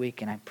last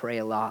week, and I pray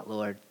a lot,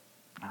 Lord,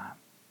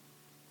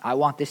 I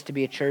want this to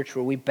be a church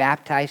where we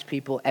baptize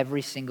people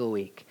every single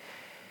week,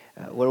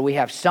 where we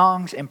have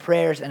songs and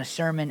prayers and a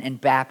sermon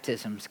and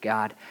baptisms,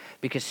 God,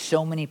 because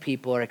so many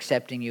people are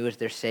accepting you as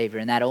their Savior.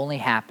 And that only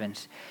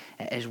happens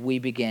as we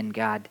begin,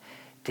 God,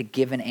 to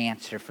give an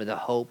answer for the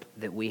hope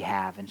that we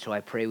have. And so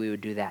I pray we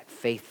would do that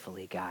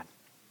faithfully, God.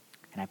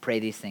 And I pray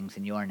these things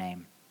in your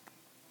name.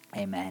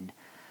 Amen.